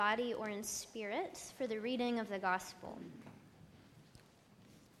body or in spirit for the reading of the gospel.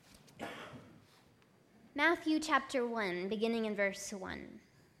 Matthew chapter 1, beginning in verse 1.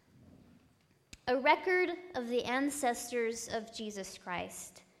 A record of the ancestors of Jesus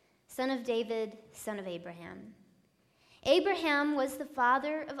Christ, son of David, son of Abraham. Abraham was the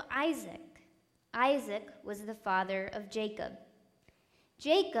father of Isaac. Isaac was the father of Jacob.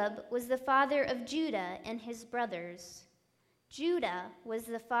 Jacob was the father of Judah and his brothers. Judah was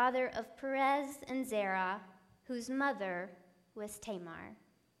the father of Perez and Zerah, whose mother was Tamar.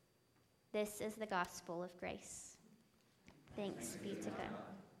 This is the gospel of grace. Thanks be to God.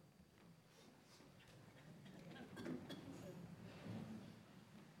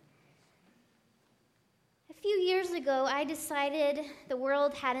 A few years ago, I decided the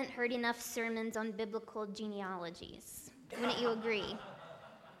world hadn't heard enough sermons on biblical genealogies. Wouldn't you agree?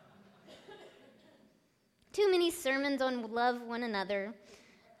 Too many sermons on love one another,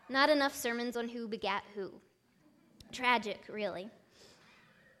 not enough sermons on who begat who. Tragic, really.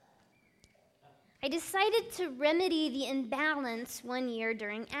 I decided to remedy the imbalance one year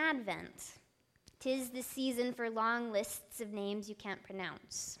during Advent. 'Tis the season for long lists of names you can't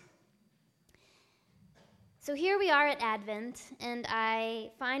pronounce. So here we are at Advent, and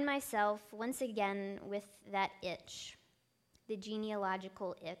I find myself once again with that itch, the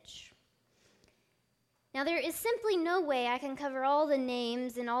genealogical itch. Now, there is simply no way I can cover all the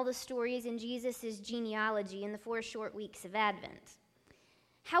names and all the stories in Jesus' genealogy in the 4 short weeks of Advent.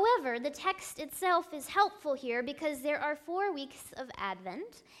 However, the text itself is helpful here because there are 4 weeks of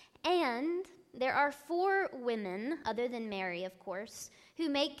Advent, and there are 4 women, other than Mary, of course, who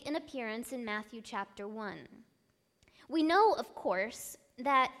make an appearance in Matthew chapter 1. We know, of course,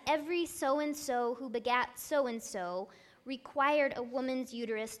 that every so-and-so who begat so-and-so required a woman's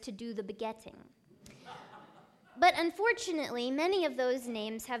uterus to do the begetting. But unfortunately, many of those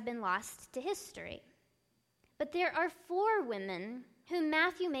names have been lost to history. But there are 4 women whom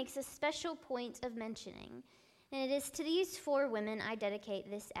Matthew makes a special point of mentioning, and it is to these 4 women I dedicate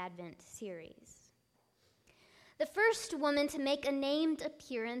this Advent series. The first woman to make a named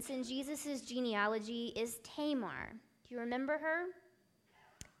appearance in Jesus' genealogy is Tamar. Do you remember her?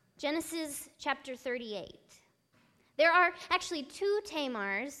 Genesis chapter 38. There are actually 2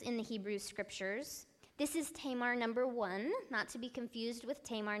 Tamars in the Hebrew scriptures. This is Tamar number 1, not to be confused with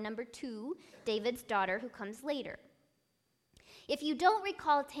Tamar number 2, David's daughter who comes later. If you don't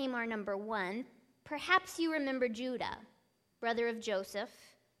recall Tamar number 1, perhaps you remember Judah, brother of Joseph,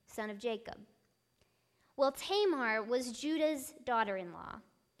 son of Jacob. Well, Tamar was Judah's daughter-in-law.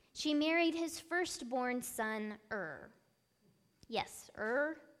 She married his firstborn son, Yes,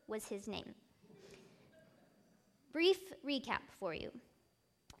 was his name. Brief recap for you.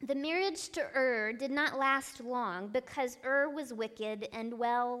 The marriage to did not last long because was wicked and,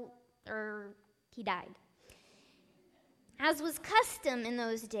 he died. As was custom in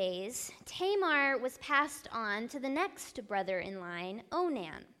those days, Tamar was passed on to the next brother in line,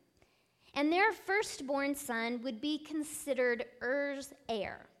 Onan, and their firstborn son would be considered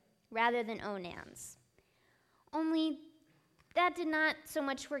heir rather than Onan's. Only that did not so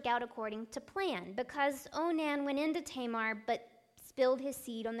much work out according to plan because Onan went into Tamar but spilled his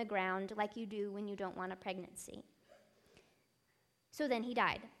seed on the ground like you do when you don't want a pregnancy. So then he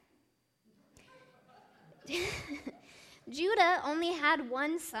died. Judah only had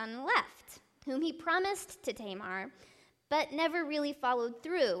one son left, whom he promised to Tamar, but never really followed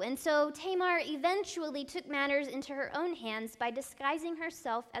through. And so Tamar eventually took matters into her own hands by disguising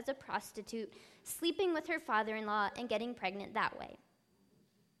herself as a prostitute, sleeping with her father-in-law, and getting pregnant that way.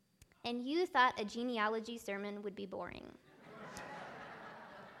 And you thought a genealogy sermon would be boring.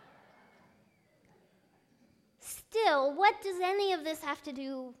 Still, what does any of this have to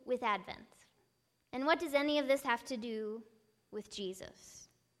do with Advent? And what does any of this have to do with Jesus?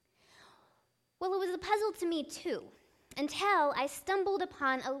 Well, it was a puzzle to me too, until I stumbled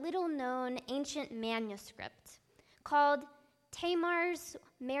upon a little-known ancient manuscript called Tamar's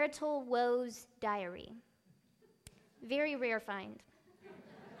Marital Woes Diary. Very rare find.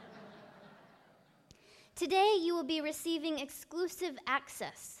 Today, you will be receiving exclusive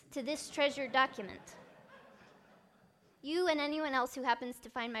access to this treasured document. You and anyone else who happens to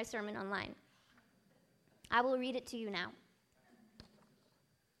find my sermon online. I will read it to you now.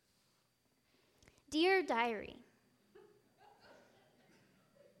 Dear Diary,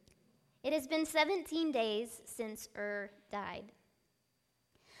 it has been 17 days since died.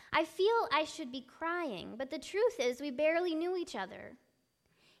 I feel I should be crying, but the truth is we barely knew each other.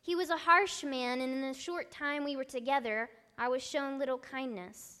 He was a harsh man, and in the short time we were together, I was shown little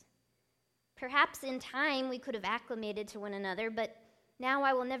kindness. Perhaps in time we could have acclimated to one another, but Now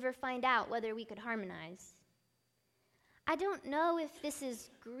I will never find out whether we could harmonize. I don't know if this is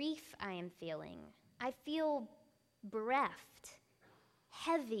grief I am feeling. I feel bereft,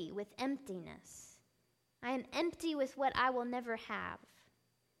 heavy with emptiness. I am empty with what I will never have.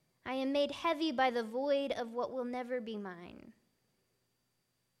 I am made heavy by the void of what will never be mine.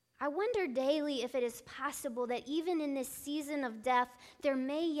 I wonder daily if it is possible that even in this season of death, there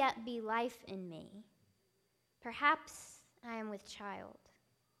may yet be life in me. Perhaps I am with child,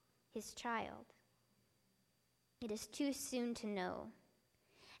 his child. It is too soon to know.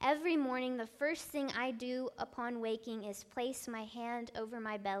 Every morning, the first thing I do upon waking is place my hand over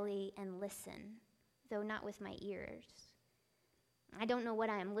my belly and listen, though not with my ears. I don't know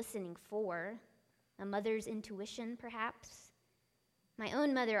what I am listening for. A mother's intuition, perhaps. My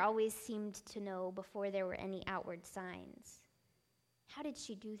own mother always seemed to know before there were any outward signs. How did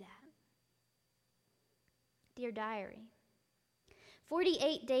she do that? Dear diary,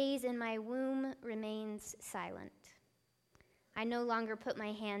 48 days in my womb remains silent. I no longer put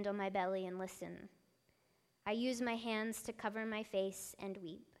my hand on my belly and listen. I use my hands to cover my face and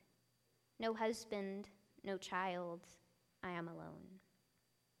weep. No husband, no child, I am alone.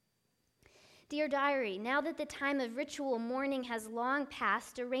 Dear diary, now that the time of ritual mourning has long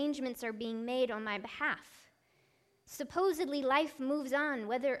passed, arrangements are being made on my behalf. Supposedly life moves on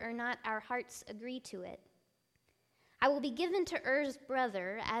whether or not our hearts agree to it. I will be given to Er's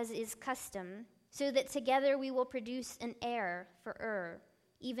brother, as is custom, so that together we will produce an heir for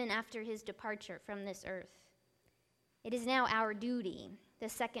even after his departure from this earth. It is now our duty, the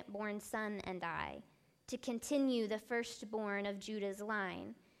second-born son and I, to continue the firstborn of Judah's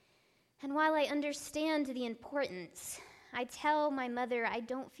line. And while I understand the importance, I tell my mother I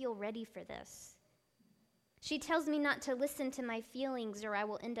don't feel ready for this. She tells me not to listen to my feelings or I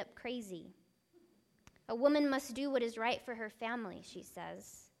will end up crazy. A woman must do what is right for her family, she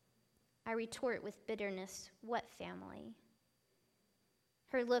says. I retort with bitterness, what family?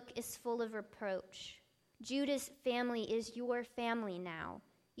 Her look is full of reproach. Judah's family is your family now.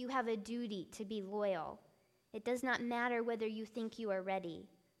 You have a duty to be loyal. It does not matter whether you think you are ready.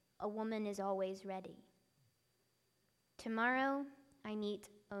 A woman is always ready. Tomorrow, I meet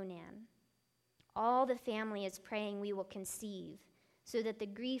Onan. All the family is praying we will conceive, so that the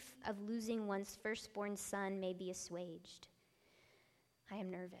grief of losing one's firstborn son may be assuaged. I am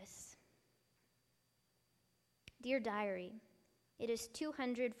nervous. Dear diary, it is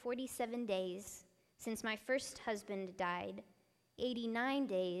 247 days since my first husband died, 89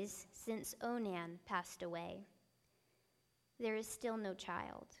 days since Onan passed away. There is still no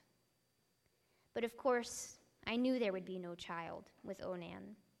child. But of course, I knew there would be no child with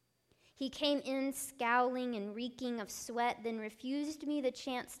Onan. He came in scowling and reeking of sweat, then refused me the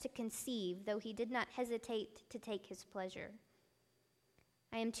chance to conceive, though he did not hesitate to take his pleasure.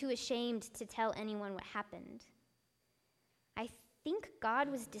 I am too ashamed to tell anyone what happened. I think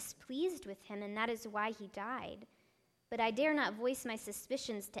God was displeased with him, and that is why he died. But I dare not voice my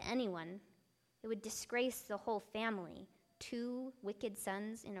suspicions to anyone. It would disgrace the whole family, 2 wicked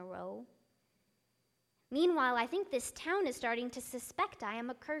sons in a row. Meanwhile, I think this town is starting to suspect I am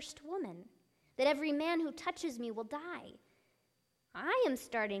a cursed woman, that every man who touches me will die. I am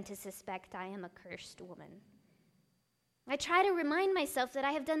starting to suspect I am a cursed woman. I try to remind myself that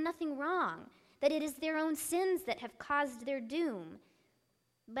I have done nothing wrong, that it is their own sins that have caused their doom.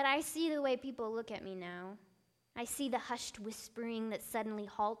 But I see the way people look at me now. I see the hushed whispering that suddenly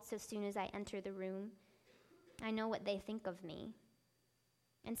halts as soon as I enter the room. I know what they think of me.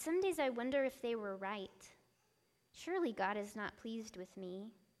 And some days I wonder if they were right. Surely God is not pleased with me.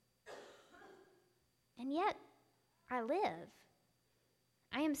 And yet, I live.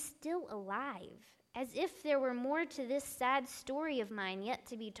 I am still alive, as if there were more to this sad story of mine yet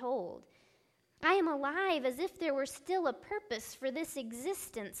to be told. I am alive as if there were still a purpose for this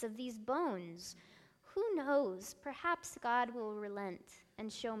existence of these bones. Who knows? Perhaps God will relent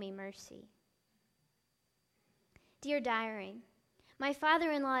and show me mercy. Dear diary, my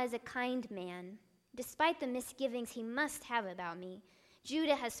father-in-law is a kind man. Despite the misgivings he must have about me,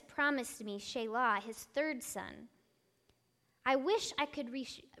 Judah has promised me Shelah, his 3rd son. I wish I could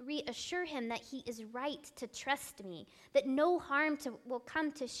reassure him that he is right to trust me, that no harm will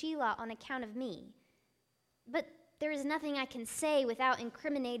come to Shelah on account of me. But there is nothing I can say without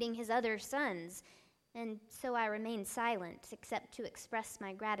incriminating his other sons, and so I remain silent, except to express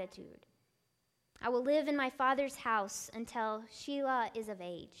my gratitude. I will live in my father's house until Shelah is of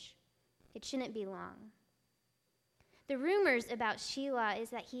age. It shouldn't be long. The rumors about Shelah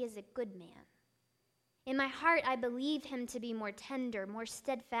is that he is a good man. In my heart, I believe him to be more tender, more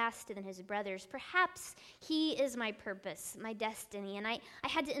steadfast than his brothers. Perhaps he is my purpose, my destiny, and I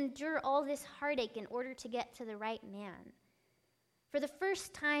had to endure all this heartache in order to get to the right man. For the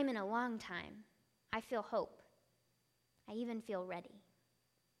first time in a long time, I feel hope. I even feel ready.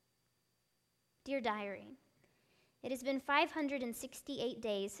 Dear diary, it has been 568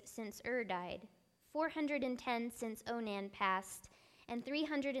 days since died, 410 since Onan passed, and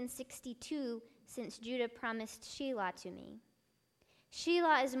 362 since Judah promised Shelah to me.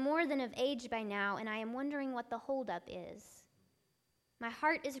 Shelah is more than of age by now, and I am wondering what the holdup is. My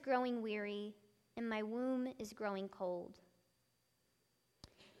heart is growing weary, and my womb is growing cold.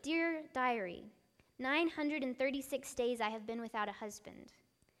 Dear diary, 936 days I have been without a husband.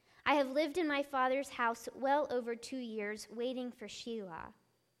 I have lived in my father's house well over 2 years, waiting for Shelah.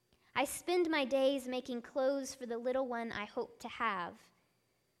 I spend my days making clothes for the little one I hope to have.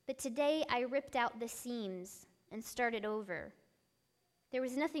 But today I ripped out the seams and started over. There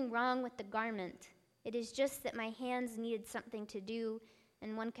was nothing wrong with the garment. It is just that my hands needed something to do,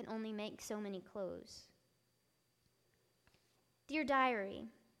 and one can only make so many clothes. Dear diary,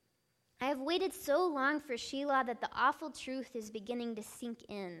 I have waited so long for Shelah that the awful truth is beginning to sink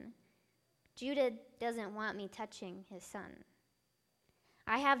in. Judah doesn't want me touching his son.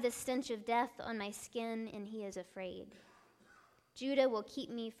 I have the stench of death on my skin, and he is afraid. Judah will keep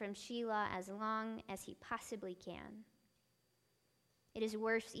me from Shelah as long as he possibly can. It is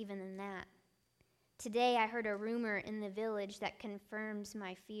worse even than that. Today I heard a rumor in the village that confirms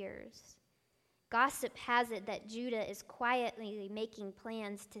my fears. Gossip has it that Judah is quietly making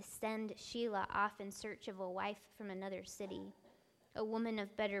plans to send Shelah off in search of a wife from another city, a woman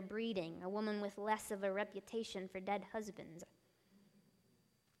of better breeding, a woman with less of a reputation for dead husbands.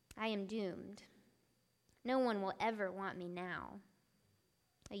 I am doomed. No one will ever want me now.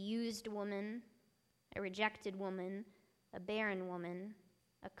 A used woman, a rejected woman, a barren woman,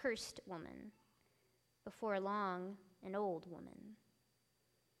 a cursed woman. Before long, an old woman.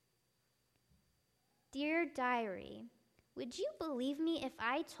 Dear diary, would you believe me if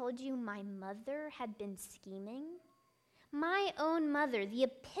I told you my mother had been scheming? My own mother, the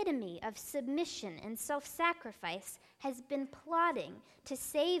epitome of submission and self-sacrifice, has been plotting to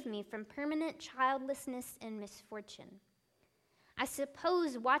save me from permanent childlessness and misfortune. I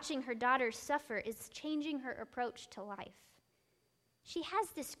suppose watching her daughter suffer is changing her approach to life. She has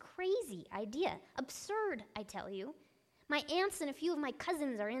this crazy idea, absurd, I tell you. My aunts and a few of my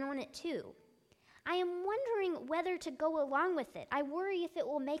cousins are in on it too. I am wondering whether to go along with it. I worry if it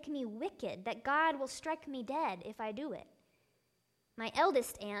will make me wicked, that God will strike me dead if I do it. My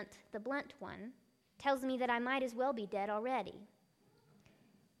eldest aunt, the blunt one, tells me that I might as well be dead already.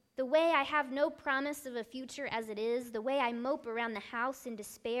 The way I have no promise of a future as it is, the way I mope around the house in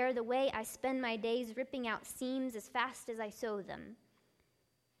despair, the way I spend my days ripping out seams as fast as I sew them.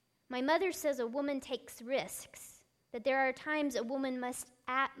 My mother says a woman takes risks, that there are times a woman must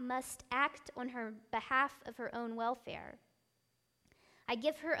act on her behalf of her own welfare. I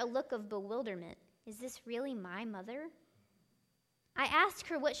give her a look of bewilderment. Is this really my mother? I ask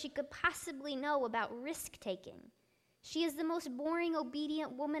her what she could possibly know about risk-taking. She is the most boring,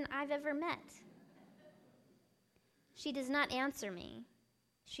 obedient woman I've ever met. She does not answer me.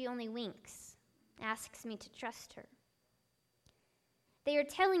 She only winks, asks me to trust her. They are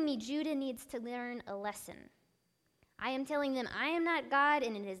telling me Judah needs to learn a lesson. I am telling them I am not God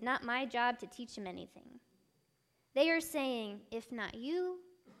and it is not my job to teach him anything. They are saying, if not you,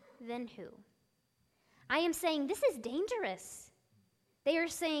 then who? I am saying, this is dangerous. They are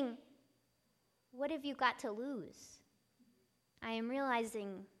saying, what have you got to lose? I am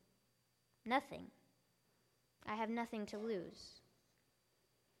realizing nothing. I have nothing to lose.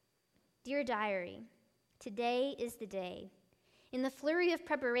 Dear diary, today is the day. In the flurry of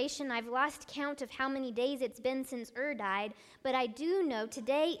preparation, I've lost count of how many days it's been since died, but I do know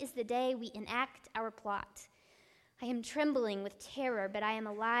today is the day we enact our plot. I am trembling with terror, but I am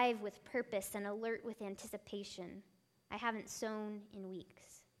alive with purpose and alert with anticipation. I haven't sown in weeks.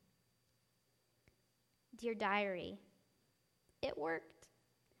 Dear diary, it worked.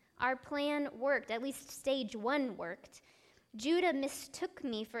 Our plan worked, at least stage 1 worked. Judah mistook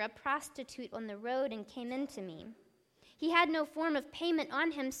me for a prostitute on the road and came into me. He had no form of payment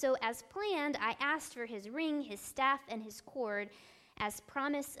on him, so as planned, I asked for his ring, his staff, and his cord as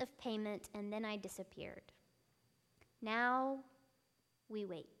promise of payment, and then I disappeared. Now we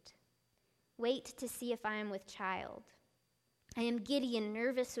wait. Wait to see if I am with child. I am giddy and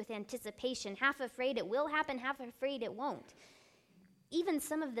nervous with anticipation, half afraid it will happen, half afraid it won't. Even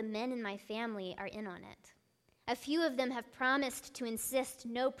some of the men in my family are in on it. A few of them have promised to insist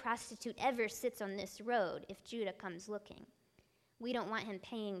no prostitute ever sits on this road if Judah comes looking. We don't want him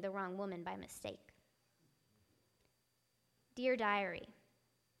paying the wrong woman by mistake. Dear diary,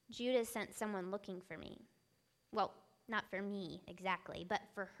 Judah sent someone looking for me. Well, not for me exactly, but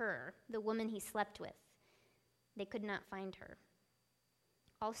for her, the woman he slept with. They could not find her.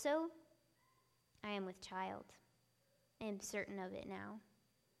 Also, I am with child. I am certain of it now.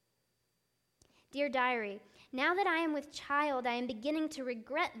 Dear diary, now that I am with child, I am beginning to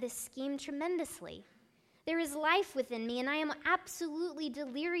regret this scheme tremendously. There is life within me, and I am absolutely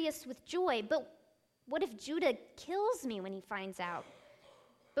delirious with joy. But what if Judah kills me when he finds out?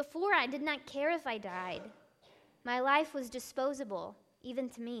 Before, I did not care if I died. My life was disposable, even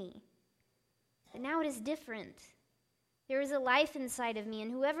to me. But now it is different. There is a life inside of me,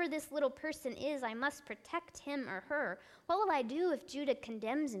 and whoever this little person is, I must protect him or her. What will I do if Judah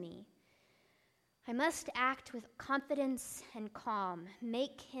condemns me? I must act with confidence and calm.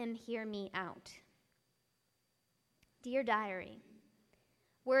 Make him hear me out. Dear diary,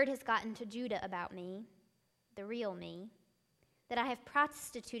 word has gotten to Judah about me, the real me, that I have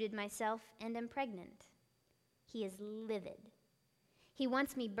prostituted myself and am pregnant. He is livid. He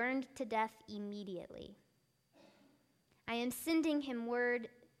wants me burned to death immediately. I am sending him word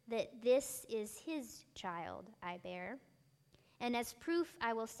that this is his child I bear, and as proof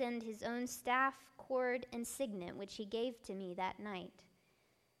I will send his own staff, cord, and signet, which he gave to me that night.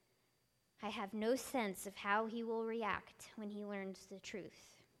 I have no sense of how he will react when he learns the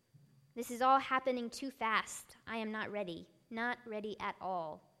truth. This is all happening too fast. I am not ready at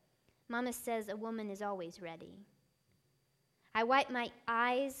all. Mama says a woman is always ready. I wipe my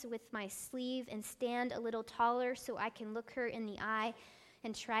eyes with my sleeve and stand a little taller so I can look her in the eye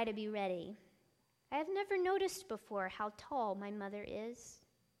and try to be ready. I have never noticed before how tall my mother is.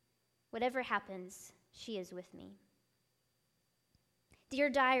 Whatever happens, she is with me. Dear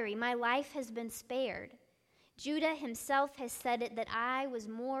diary, my life has been spared. Judah himself has said it that I was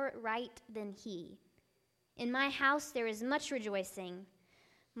more right than he. In my house there is much rejoicing.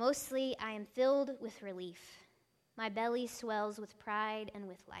 Mostly I am filled with relief. My belly swells with pride and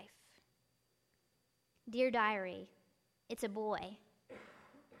with life. Dear diary, it's a boy.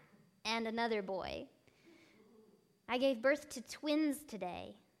 And another boy. I gave birth to twins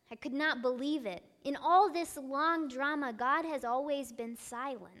today. I could not believe it. In all this long drama, God has always been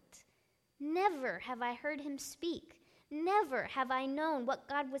silent. Never have I heard him speak. Never have I known what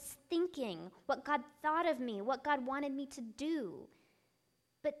God was thinking, what God thought of me, what God wanted me to do.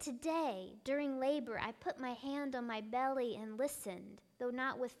 But today, during labor, I put my hand on my belly and listened, though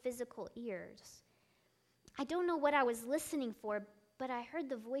not with physical ears. I don't know what I was listening for, but I heard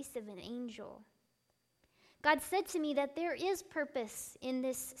the voice of an angel. God said to me that there is purpose in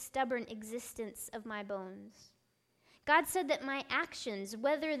this stubborn existence of my bones. God said that my actions,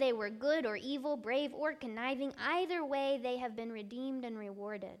 whether they were good or evil, brave or conniving, either way they have been redeemed and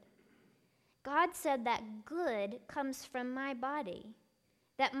rewarded. God said that good comes from my body,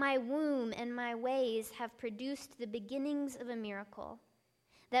 that my womb and my ways have produced the beginnings of a miracle,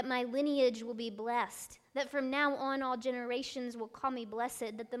 that my lineage will be blessed, that from now on all generations will call me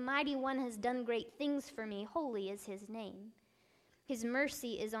blessed, that the Mighty One has done great things for me, holy is his name. His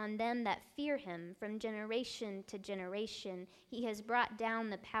mercy is on them that fear him from generation to generation. He has brought down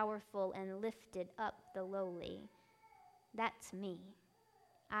the powerful and lifted up the lowly. That's me.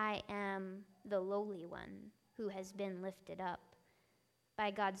 I am the lowly one who has been lifted up.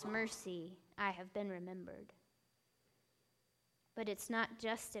 By God's mercy, I have been remembered. But it's not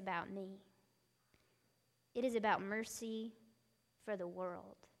just about me. It is about mercy for the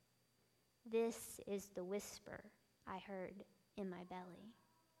world. This is the whisper I heard in my belly.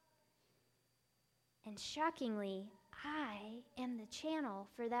 And shockingly, I am the channel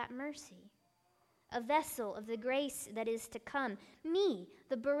for that mercy, a vessel of the grace that is to come. Me,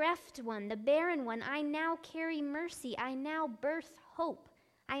 the bereft one, the barren one, I now carry mercy. I now birth hope.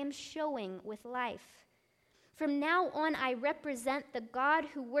 I am showing with life. From now on, I represent the God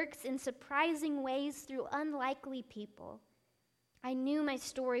who works in surprising ways through unlikely people. I knew my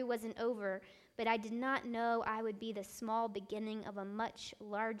story wasn't over, but I did not know I would be the small beginning of a much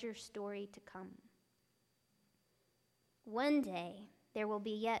larger story to come. One day, there will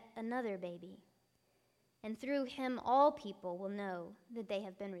be yet another baby, and through him all people will know that they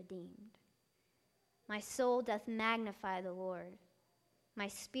have been redeemed. My soul doth magnify the Lord. My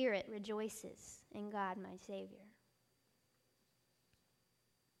spirit rejoices in God my Savior.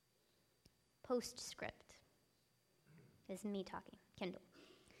 Postscript is me talking, Kendall.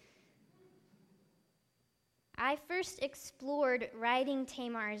 I first explored writing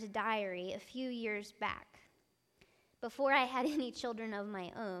Tamar's diary a few years back. Before I had any children of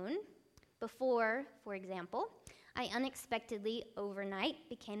my own, before, for example, I unexpectedly, overnight,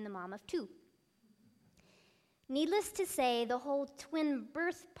 became the mom of 2. Needless to say, the whole twin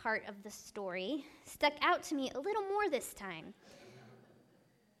birth part of the story stuck out to me a little more this time.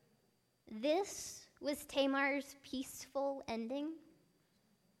 This was Tamar's peaceful ending.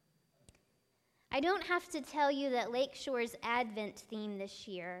 I don't have to tell you that Lakeshore's Advent theme this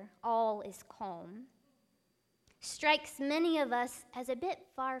year, all is calm, strikes many of us as a bit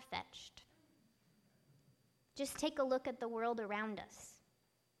far-fetched. Just take a look at the world around us.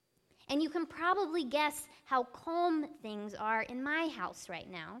 And you can probably guess how calm things are in my house right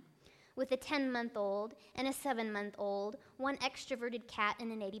now, with a 10-month-old and a 7-month-old, 1 extroverted cat,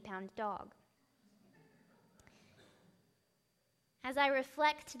 and an 80-pound dog. As I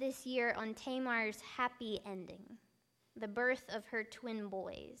reflect this year on Tamar's happy ending, the birth of her twin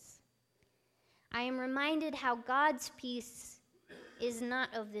boys, I am reminded how God's peace is not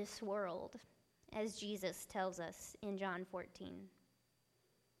of this world, as Jesus tells us in John 14.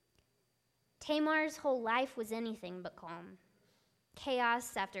 Tamar's whole life was anything but calm.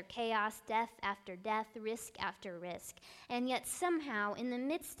 Chaos after chaos, death after death, risk after risk. And yet somehow, in the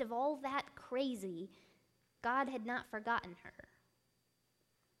midst of all that crazy, God had not forgotten her.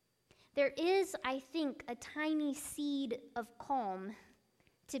 There is, I think, a tiny seed of calm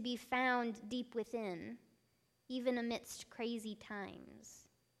to be found deep within, even amidst crazy times.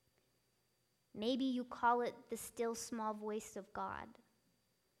 Maybe you call it the still small voice of God.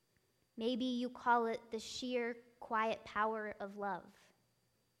 Maybe you call it the sheer quiet power of love.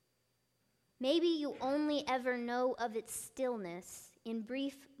 Maybe you only ever know of its stillness in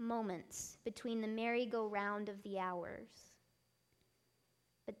brief moments between the merry-go-round of the hours.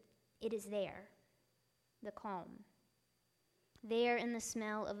 But it is there, the calm. There in the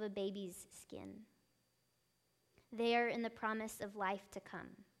smell of a baby's skin. There in the promise of life to come.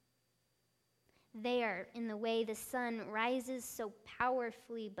 There in the way the sun rises so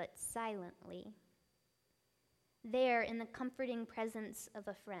powerfully but silently. There in the comforting presence of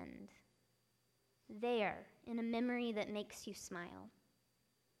a friend. There in a memory that makes you smile.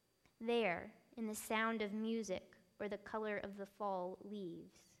 There in the sound of music or the color of the fall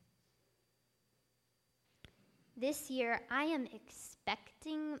leaves. This year, I am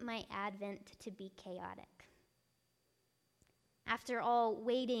expecting my Advent to be chaotic. After all,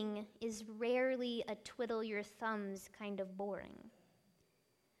 waiting is rarely a twiddle your thumbs kind of boring.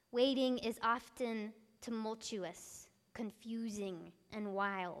 Waiting is often tumultuous, confusing, and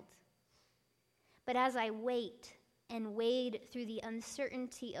wild. But as I wait and wade through the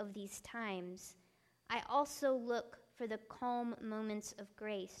uncertainty of these times, I also look for the calm moments of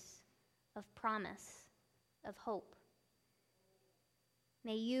grace, of promise, of hope.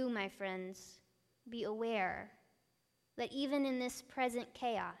 May you, my friends, be aware that even in this present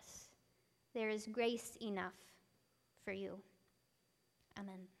chaos, there is grace enough for you.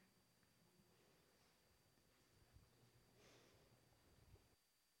 Amen.